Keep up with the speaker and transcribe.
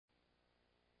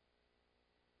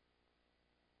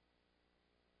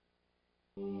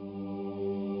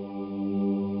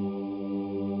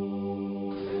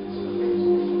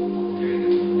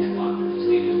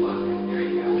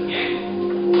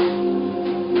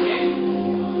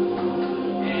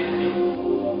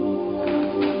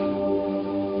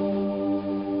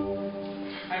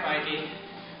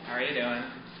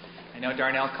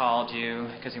Darnell called you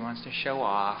because he wants to show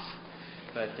off,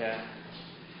 but the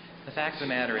fact of the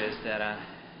matter is that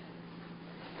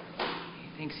he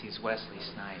thinks he's Wesley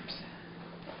Snipes.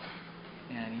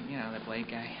 And, you know, the Blade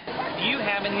guy. Do you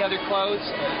have any other clothes?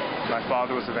 My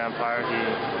father was a vampire. He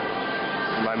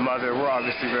and my mother were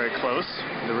obviously very close,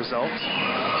 the result.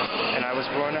 And I was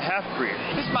born a half-breed.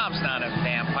 His mom's not a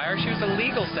vampire. She was a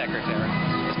legal secretary.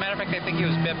 As a matter of fact, I think he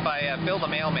was bit by Bill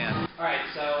the mailman. All right,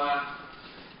 so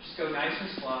just go nice and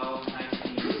slow, nice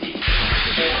and easy.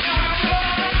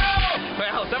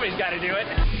 Well, somebody's got to do it.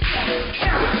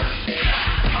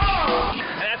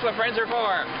 And that's what friends are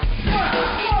for.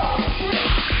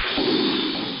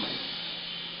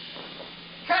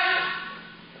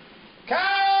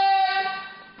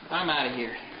 I'm out of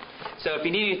here. So if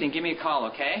you need anything, give me a call,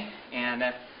 okay? And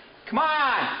come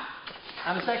on!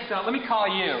 On the second call, let me call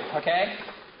you, okay?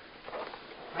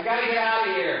 I gotta get out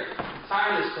of here. I'm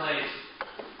tired of this place.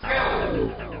 Let's go!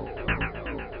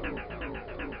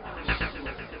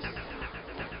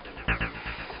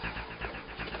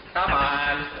 Come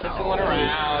on, quit fooling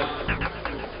around.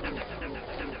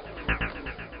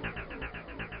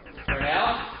 Darnell?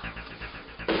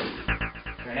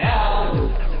 Darnell?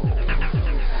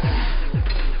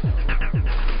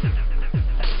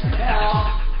 Darnell?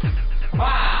 Come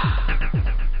on!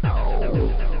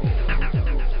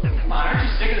 Come on, aren't you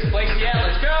sick of this place yet?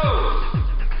 Let's go!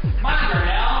 Come on,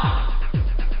 Darnell!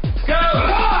 Let's go!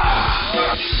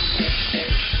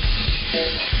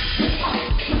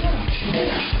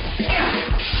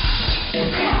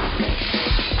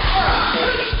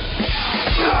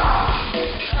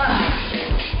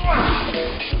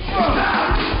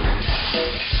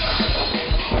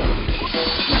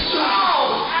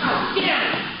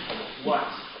 What?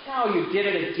 Oh, you did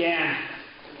it again.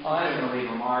 Oh, that's going to leave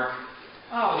a mark.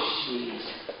 Oh, jeez.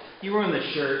 You ruined the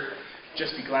shirt.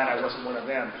 Just be glad I wasn't one of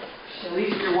them. At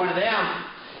least you're one of them.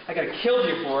 I could have killed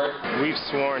you for it. We've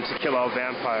sworn to kill all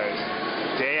vampires.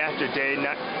 Day after day,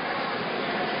 not...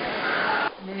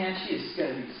 Man, she's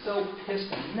going to be so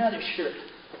pissed at another shirt.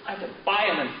 I have to buy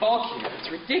them in bulk here. It's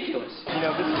ridiculous. You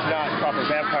know, this is not proper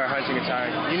vampire hunting attire.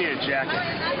 You need a jacket.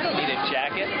 You don't need a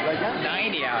jacket. Like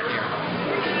 90 out here.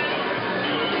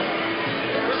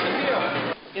 What's the deal?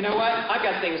 You know what? I've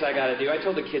got things I got to do. I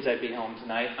told the kids I'd be home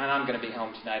tonight, and I'm going to be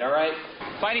home tonight, all right?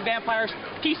 Fighting vampires,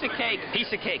 piece of cake.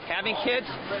 Piece of cake. Having kids,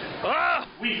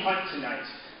 We hunt tonight.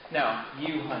 No,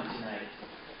 you hunt tonight.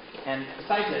 And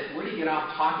besides that, where do you get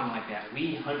off talking like that?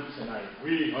 We hunt tonight.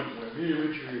 We hunt tonight. Me,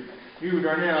 Richard. You,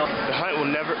 Darnell. The hunt will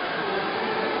never...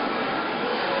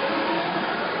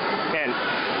 Man.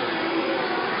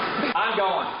 I'm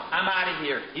going. I'm out of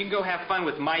here. You can go have fun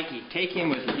with Mikey. Take him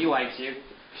with you. He likes you.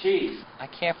 Jeez. I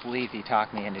can't believe he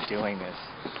talked me into doing this.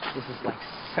 This is like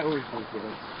so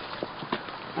ridiculous.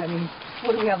 I mean,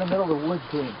 what are we out in the middle of the woods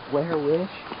doing? Blair Witch?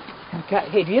 God,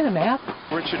 hey, do you have a map?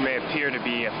 Richard may appear to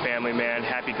be a family man,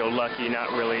 happy-go-lucky,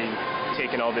 not really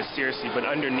taking all this seriously, but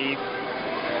underneath,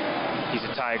 he's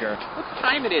a tiger. What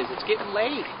time it is? It's getting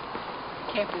late.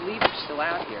 I can't believe you're still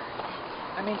out here.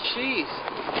 I mean, jeez.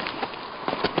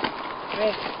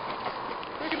 Hey,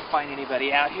 we're going to find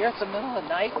anybody out here. It's the middle of the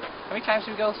night. How many times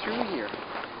do we go through here?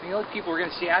 The only people we're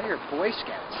going to see out here are Boy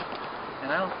Scouts.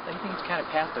 And I think it's kind of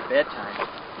past their bedtime.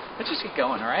 Let's just get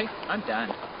going, all right? I'm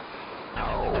done. You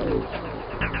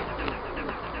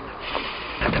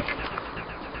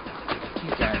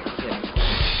gotta be kidding.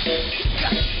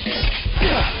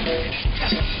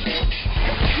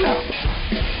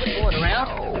 Quit fooling around.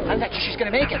 I'm not sure she's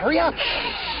gonna make it. Hurry up.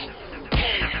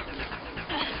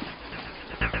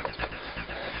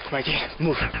 Mikey,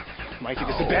 move. Mikey,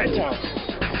 this is a bad time.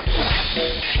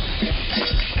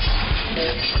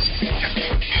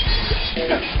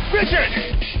 Richard!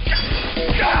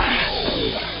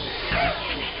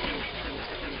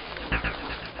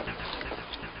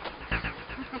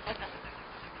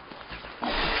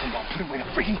 Come on, put away the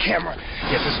freaking camera.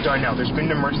 Yes, this is Darnell. There's been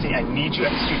an emergency. I need you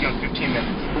at the studio in 15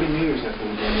 minutes. What do you mean there's nothing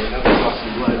to do? Nothing lost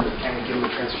in blood. Can't we give him a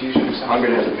transfusion or something? I'm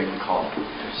going to have to make the call.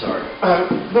 I'm sorry.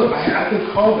 Look, I can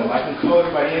call them. I can call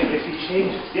everybody in if he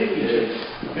changes. If he changes.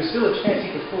 There's still a chance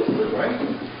he can pull it through, right?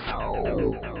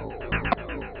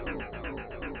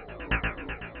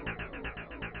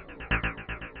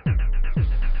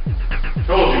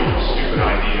 Told you, stupid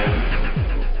idea.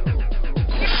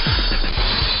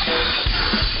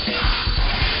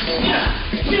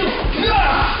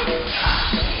 Yeah.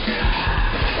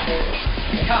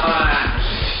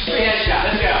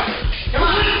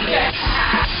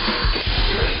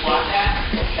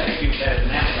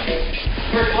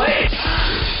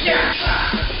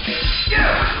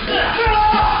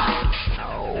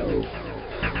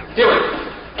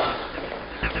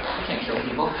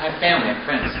 family and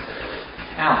friends.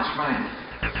 Alex, Ryan,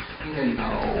 you know you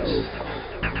can do this.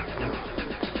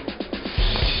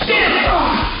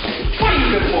 Damn! What are you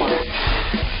good for?